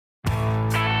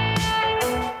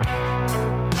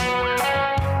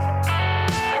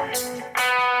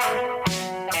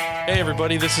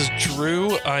everybody. This is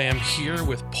Drew. I am here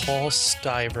with Paul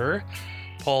Stiver.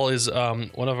 Paul is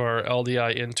one of our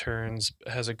LDI interns,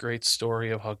 has a great story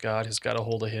of how God has got a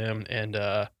hold of him, and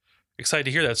excited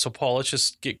to hear that. So, Paul, let's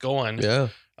just get going. Yeah.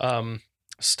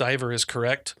 Stiver is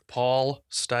correct. Paul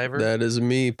Stiver. That is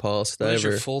me, Paul Stiver. What is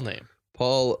your full name?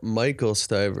 Paul Michael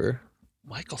Stiver.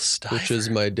 Michael Stiver. Which is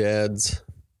my dad's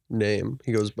name.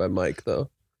 He goes by Mike, though.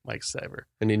 Mike Stiver.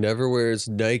 And he never wears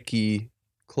Nike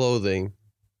clothing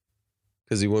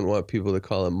because he wouldn't want people to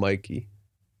call him Mikey.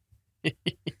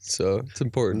 So it's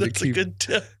important to keep a good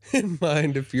tip. in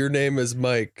mind if your name is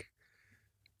Mike,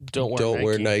 Don't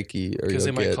wear Nike or because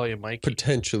you'll they might get call you Mikey.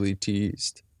 potentially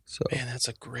teased. So Man, that's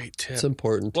a great tip. it's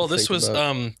important. Well, to this think was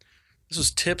about. this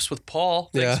was tips with Paul.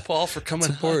 Thanks, Paul, for coming.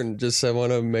 It's important. Just I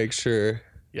want to make sure.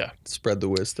 Yeah. Spread the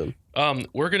wisdom.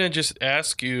 We're gonna just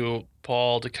ask you,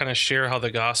 Paul, to kind of share how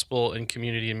the gospel and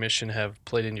community and mission have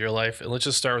played into your life. And let's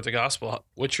just start with the gospel.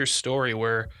 What's your story?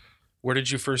 Where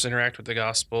did you first interact with the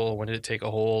gospel? When did it take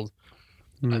a hold?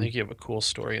 I think you have a cool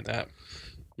story in that.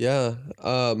 Yeah.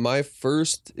 My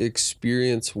first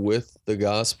experience with the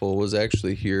gospel was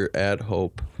actually here at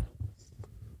Hope.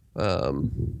 I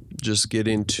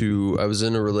was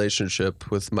in a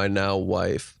relationship with my now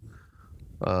wife.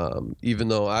 Even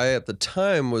though I, at the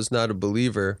time, was not a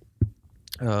believer,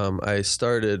 I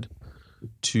started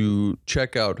to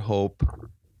check out Hope,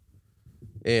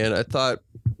 and I thought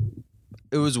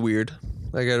it was weird.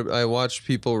 I watched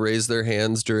people raise their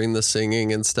hands during the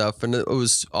singing and stuff, and it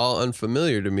was all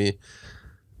unfamiliar to me.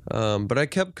 But I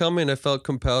kept coming. I felt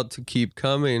compelled to keep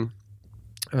coming,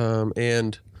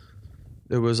 and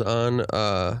it was on.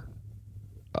 I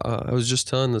was just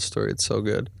telling the story. It's so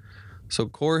good. So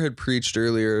Core had preached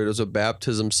earlier. It was a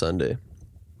baptism Sunday.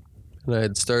 And I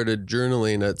had started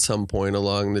journaling at some point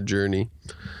along the journey.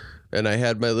 And I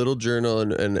had my little journal,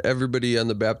 and everybody on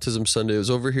the baptism Sunday was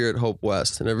over here at Hope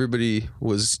West. And everybody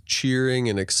was cheering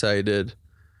and excited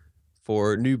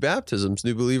for new baptisms,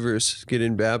 new believers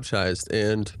getting baptized.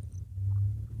 And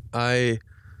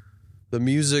the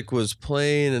music was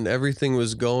playing and everything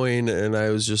was going, and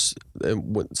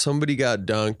when somebody got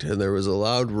dunked and there was a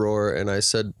loud roar, and I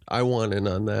said, I want in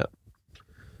on that.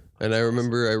 And I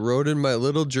remember I wrote in my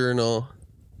little journal,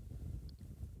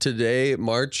 today,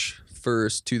 March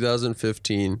 1st,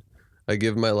 2015, I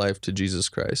give my life to Jesus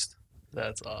Christ.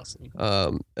 That's awesome.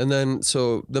 And then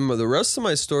the rest of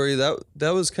my story, that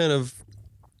was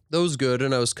good,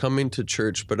 and I was coming to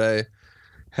church, but I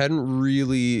hadn't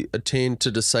really attained to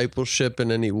discipleship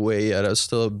in any way yet. I was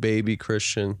still a baby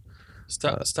Christian.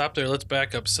 Stop there. Let's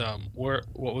back up some. What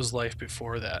was life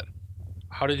before that?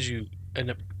 How did you end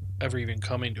up ever even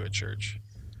coming to a church?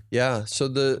 Yeah. So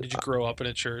did you grow up in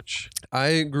a church?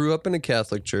 I grew up in a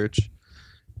Catholic church,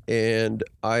 and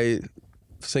I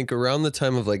think around the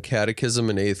time of like catechism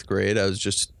in 8th grade, I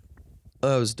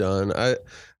was done.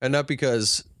 And not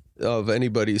because of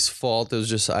anybody's fault. It was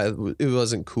just it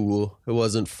wasn't cool. It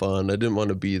wasn't fun. I didn't want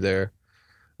to be there.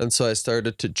 And so I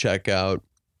started to check out.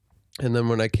 And then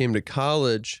when I came to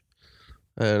college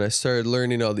and I started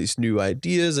learning all these new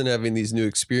ideas and having these new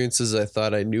experiences, I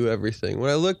thought I knew everything.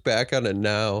 When I look back on it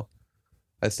now,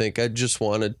 I think I just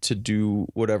wanted to do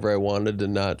whatever I wanted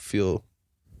and not feel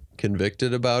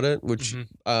convicted about it, which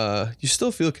you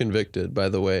still feel convicted, by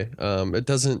the way. It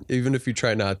doesn't, even if you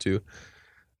try not to.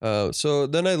 So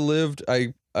then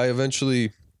I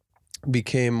eventually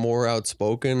became more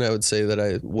outspoken. I would say that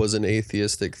I was an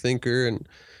atheistic thinker,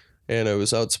 and I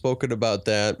was outspoken about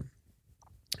that.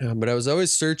 But I was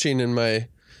always searching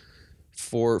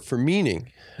for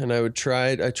meaning, and I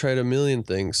tried a million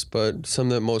things, but some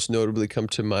that most notably come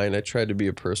to mind, I tried to be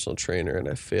a personal trainer, and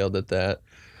I failed at that.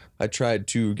 I tried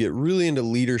to get really into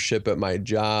leadership at my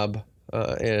job,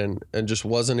 and just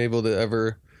wasn't able to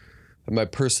ever. My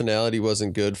personality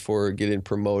wasn't good for getting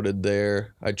promoted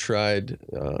there. I tried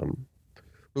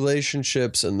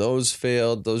relationships, and those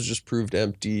failed. Those just proved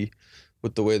empty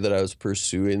with the way that I was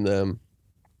pursuing them.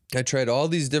 I tried all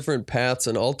these different paths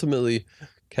and ultimately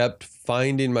kept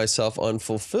finding myself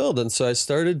unfulfilled. And so I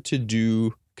started to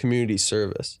do community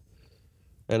service,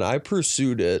 and I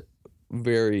pursued it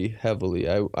very heavily.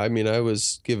 I mean, I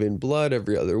was giving blood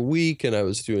every other week, and I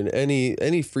was doing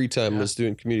any free time was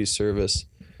doing community service.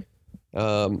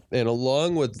 And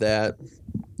along with that,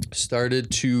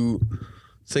 started to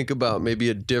think about maybe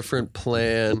a different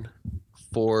plan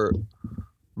for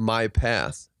my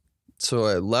path. So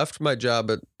I left my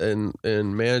job in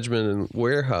management and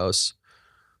warehouse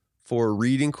for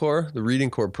Reading Corps, the Reading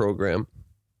Corps program,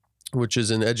 which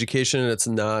is an education, and it's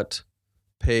not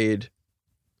paid,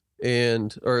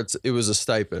 it was a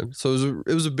stipend. So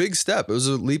it was a big step. It was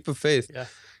a leap of faith. Yeah.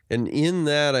 And in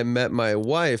that, I met my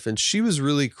wife, and she was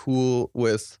really cool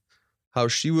with how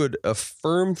she would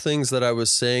affirm things that I was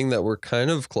saying that were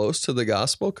kind of close to the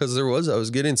gospel, because I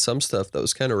was getting some stuff that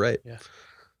was kind of right.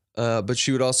 Yeah. But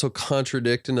she would also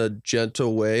contradict in a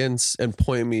gentle way and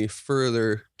point me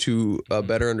further to a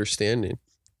better understanding.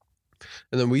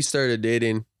 And then we started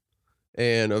dating,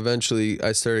 and eventually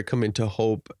I started coming to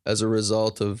hope as a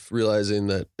result of realizing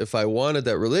that if I wanted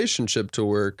that relationship to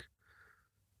work,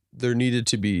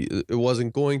 it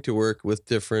wasn't going to work with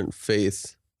different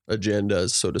faith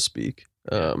agendas, so to speak.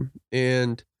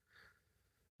 And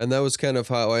that was kind of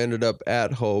how I ended up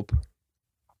at Hope,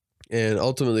 and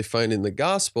ultimately finding the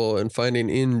gospel and finding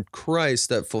in Christ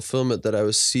that fulfillment that I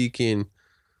was seeking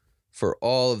for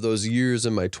all of those years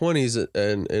in my 20s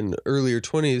and earlier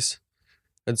 20s.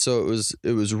 And so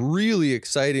it was really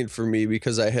exciting for me,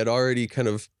 because I had already kind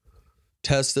of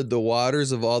tested the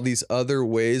waters of all these other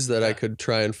ways that I could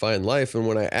try and find life. And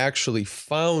when I actually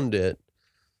found it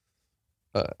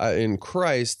in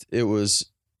Christ, it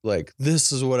was like,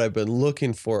 this is what I've been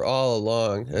looking for all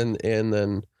along. And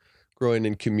then growing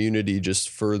in community just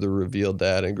further revealed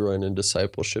that, and growing in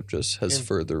discipleship just has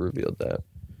further revealed that.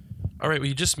 All right. Well,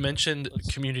 you just mentioned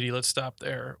community. Let's stop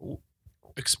there.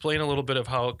 Explain a little bit of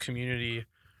how community,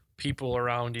 people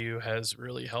around you, has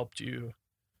really helped you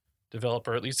develop,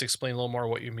 or at least explain a little more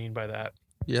what you mean by that.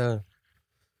 Yeah.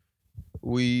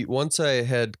 Once I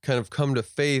had kind of come to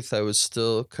faith, I was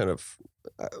still kind of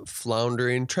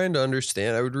floundering, trying to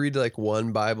understand. I would read like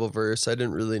one Bible verse. I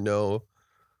didn't really know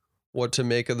what to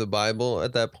make of the Bible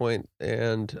at that point.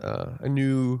 And I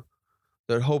knew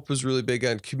that Hope was really big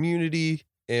on community.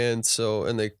 And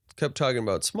they kept talking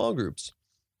about small groups.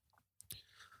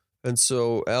 And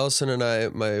so Allison and I,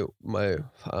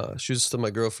 she was still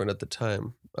my girlfriend at the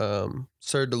time,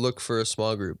 started to look for a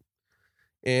small group.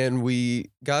 And we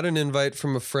got an invite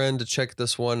from a friend to check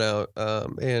this one out.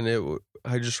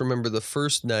 I just remember the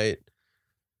first night,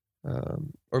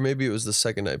 or maybe it was the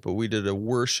second night, but we did a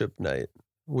worship night,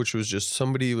 which was just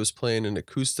somebody was playing an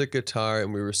acoustic guitar,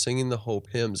 and we were singing the Hope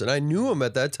hymns. And I knew them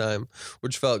at that time,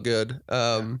 which felt good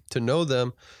to know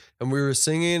them. And we were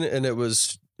singing, and it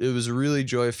was really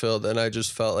joy-filled, and I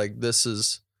just felt like this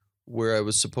is where I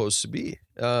was supposed to be.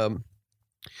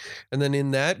 And then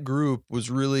in that group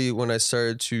was really when I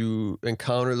started to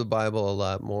encounter the Bible a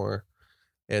lot more,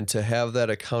 and to have that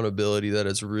accountability that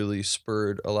has really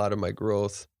spurred a lot of my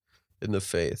growth in the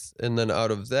faith. And then out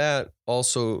of that,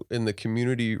 also in the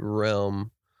community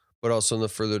realm, but also in the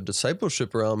further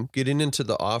discipleship realm, getting into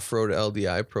the off-road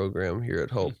LDI program here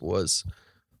at Hope was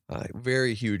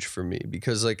very huge for me,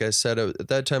 because like I said, at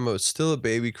that time I was still a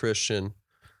baby Christian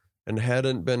and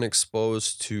hadn't been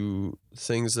exposed to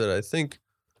things that I think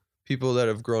people that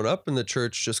have grown up in the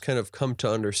church just kind of come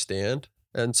to understand.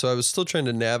 And so I was still trying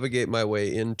to navigate my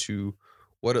way into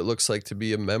what it looks like to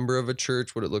be a member of a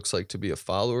church, what it looks like to be a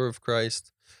follower of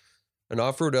Christ. And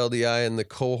Off-Road LDI and the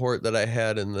cohort that I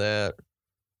had in that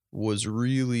was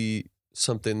really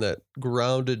something that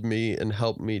grounded me and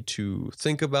helped me to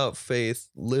think about faith,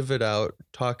 live it out,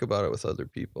 talk about it with other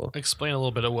people. Explain a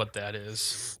little bit of what that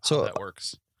is, how that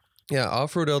works. Yeah,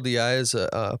 Off-Road LDI is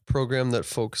a program that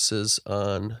focuses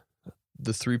on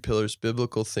the three pillars: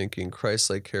 biblical thinking,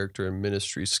 Christ-like character, and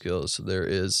ministry skills. So there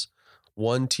is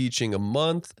one teaching a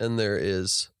month, and there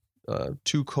is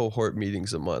 2 cohort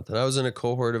meetings a month. And I was in a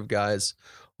cohort of guys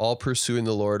all pursuing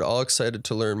the Lord, all excited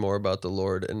to learn more about the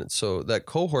Lord. And so that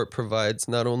cohort provides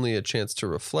not only a chance to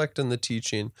reflect on the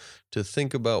teaching, to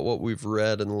think about what we've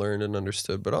read and learned and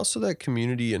understood, but also that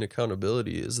community and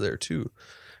accountability is there too.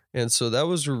 And so that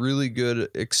was a really good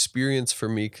experience for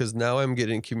me, because now I'm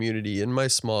getting community in my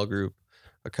small group,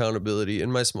 accountability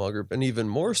in my small group, and even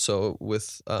more so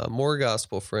with more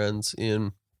gospel friends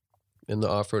in the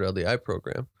Off-Road LDI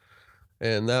program.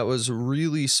 And that was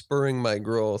really spurring my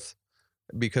growth,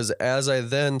 because as I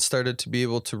then started to be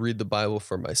able to read the Bible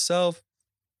for myself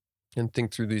and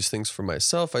think through these things for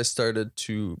myself, I started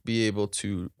to be able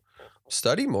to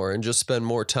study more and just spend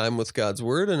more time with God's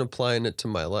word and applying it to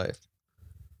my life.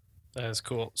 That is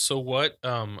cool. So what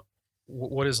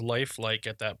is life like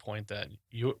at that point then?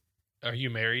 Are you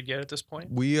married yet at this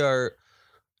point? We are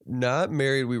not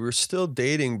married. We were still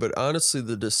dating, but honestly,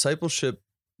 the discipleship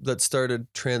that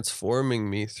started transforming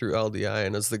me through LDI,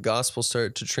 and as the gospel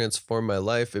started to transform my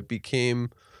life, it became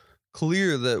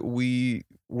clear that we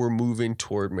were moving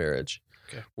toward marriage.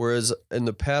 Okay. Whereas in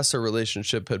the past, our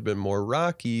relationship had been more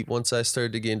rocky. Once I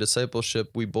started to gain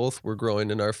discipleship, we both were growing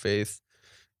in our faith,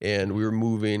 and we were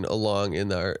moving along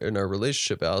in our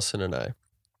relationship, Allison and I.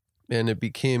 And it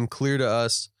became clear to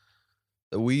us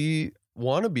that we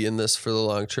want to be in this for the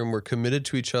long term. We're committed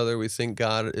to each other. We think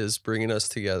God is bringing us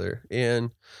together.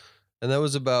 And that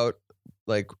was about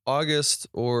like August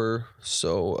or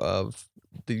so of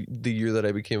the year that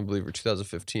I became a believer,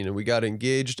 2015. And we got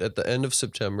engaged at the end of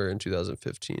September in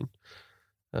 2015.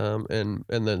 And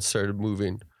then started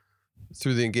moving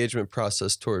through the engagement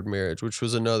process toward marriage, which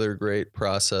was another great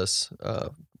process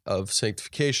of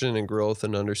sanctification and growth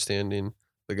and understanding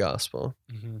the gospel.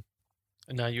 Mm-hmm.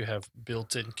 And now you have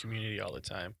built-in community all the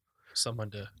time, someone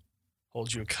to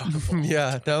hold you accountable.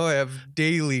 Yeah, now I have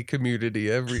daily community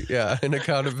and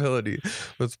accountability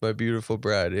with my beautiful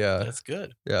bride. Yeah, That's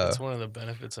good. Yeah, that's one of the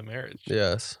benefits of marriage.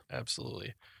 Yes,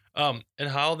 absolutely. And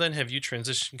how then have you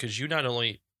transitioned? Because you not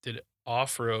only did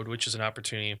off-road, which is an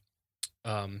opportunity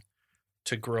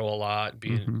to grow a lot,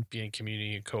 be in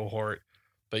community and cohort,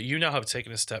 but you now have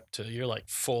taken a step to you're like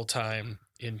full-time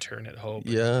intern at Hope.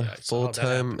 Yeah,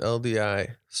 full-time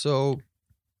LDI. So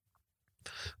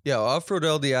yeah, off-road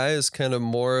LDI is kind of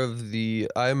more of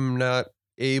I'm not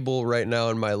able right now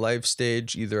in my life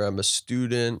stage. Either I'm a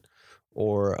student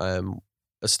or I'm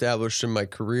established in my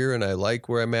career and I like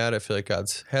where I'm at. I feel like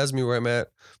God has me where I'm at,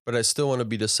 but I still want to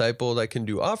be discipled. I can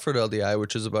do off-road LDI,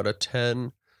 which is about a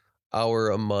 10-hour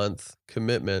a month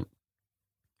commitment.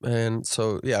 And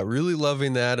so, yeah, really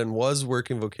loving that and was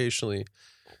working vocationally.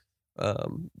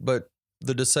 But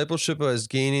the discipleship I was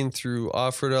gaining through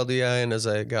off-road LDI, and as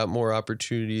I got more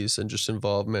opportunities and just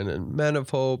involvement in Men of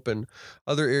Hope and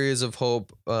other areas of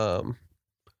hope, I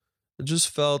just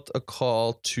felt a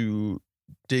call to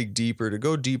dig deeper, to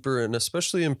go deeper, and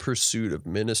especially in pursuit of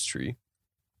ministry.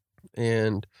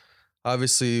 And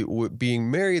obviously,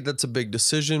 being married, that's a big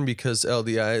decision because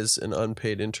LDI is an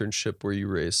unpaid internship where you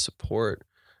raise support.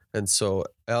 And so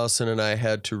Allison and I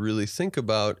had to really think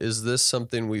about, is this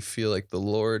something we feel like the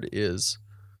Lord is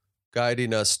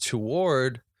guiding us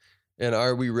toward? And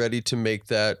are we ready to make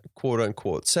that quote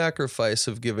unquote sacrifice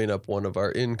of giving up one of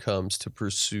our incomes to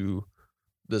pursue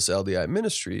this LDI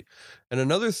ministry? And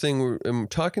another thing, I'm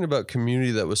talking about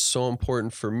community that was so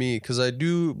important for me, because I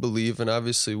do believe, and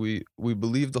obviously we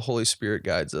believe the Holy Spirit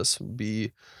guides us,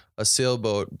 be a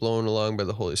sailboat blown along by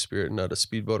the Holy Spirit, not a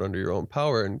speedboat under your own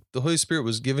power. And the Holy Spirit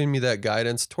was giving me that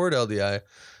guidance toward LDI,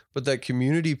 but that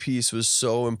community piece was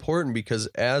so important because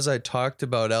as I talked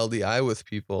about LDI with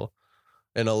people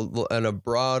and a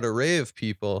broad array of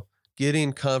people,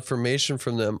 getting confirmation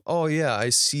from them, oh yeah, I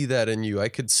see that in you. I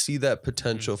could see that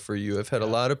potential for you. I've had a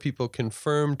lot of people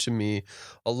confirm to me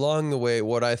along the way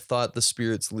what I thought the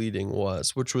Spirit's leading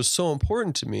was, which was so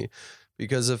important to me.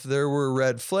 Because if there were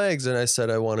red flags and I said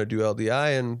I want to do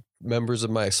LDI and members of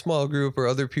my small group or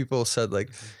other people said like,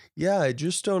 yeah, I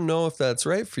just don't know if that's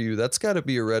right for you, that's got to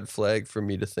be a red flag for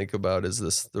me to think about, is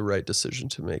this the right decision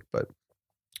to make? But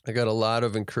I got a lot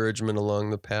of encouragement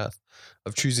along the path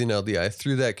of choosing LDI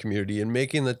through that community and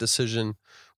making that decision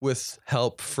with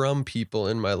help from people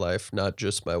in my life, not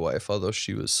just my wife, although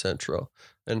she was central.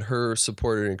 And her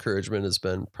support and encouragement has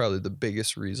been probably the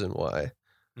biggest reason why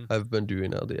I've been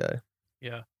doing LDI.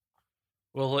 Yeah.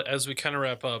 Well, as we kind of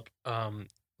wrap up,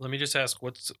 let me just ask,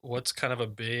 what's kind of a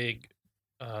big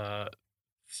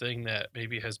thing that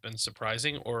maybe has been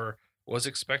surprising or was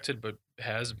expected but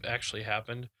has actually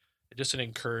happened? Just an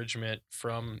encouragement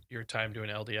from your time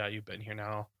doing LDI. You've been here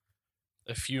now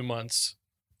a few months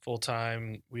full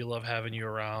time. We love having you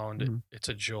around. It's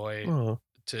a joy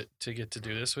to get to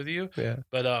do this with you. Yeah.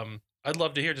 But I'd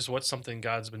love to hear just what's something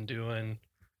God's been doing,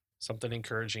 something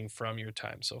encouraging from your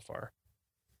time so far.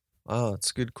 Oh, it's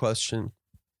a good question.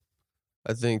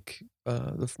 I think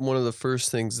one of the first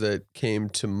things that came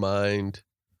to mind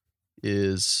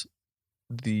is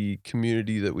the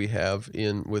community that we have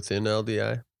within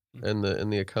LDI and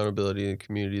the accountability and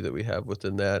community that we have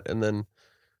within that. And then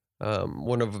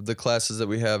one of the classes that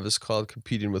we have is called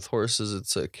Competing with Horses.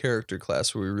 It's a character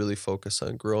class where we really focus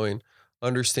on growing,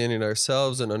 understanding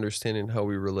ourselves and understanding how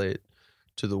we relate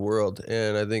to the world.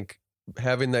 And I think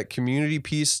having that community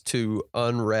piece to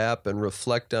unwrap and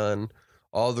reflect on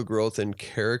all the growth in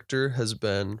character has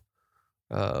been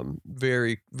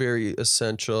very, very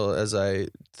essential as I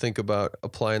think about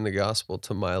applying the gospel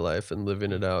to my life and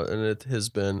living it out. And it has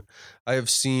been, I have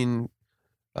seen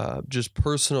just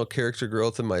personal character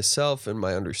growth in myself and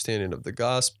my understanding of the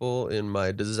gospel, in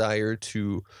my desire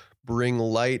to bring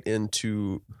light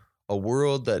into a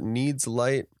world that needs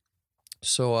light.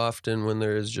 So often when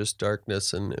there is just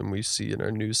darkness and we see in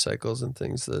our news cycles and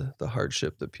things, the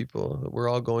hardship that we're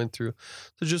all going through,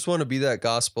 to just want to be that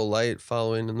gospel light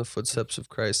following in the footsteps of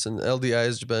Christ. And LDI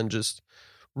has been just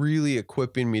really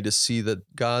equipping me to see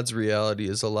that God's reality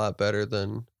is a lot better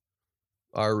than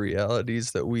our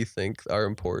realities that we think are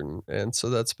important. And so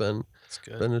that's been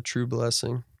a true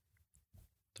blessing.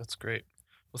 That's great.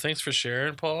 Well, thanks for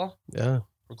sharing, Paul. Yeah.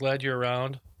 We're glad you're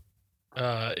around.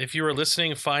 If you were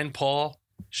listening, find Paul,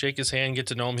 shake his hand, get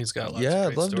to know him. He's got lots of great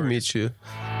I'd love stories. to meet you.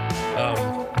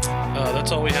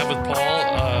 That's all we have with Paul.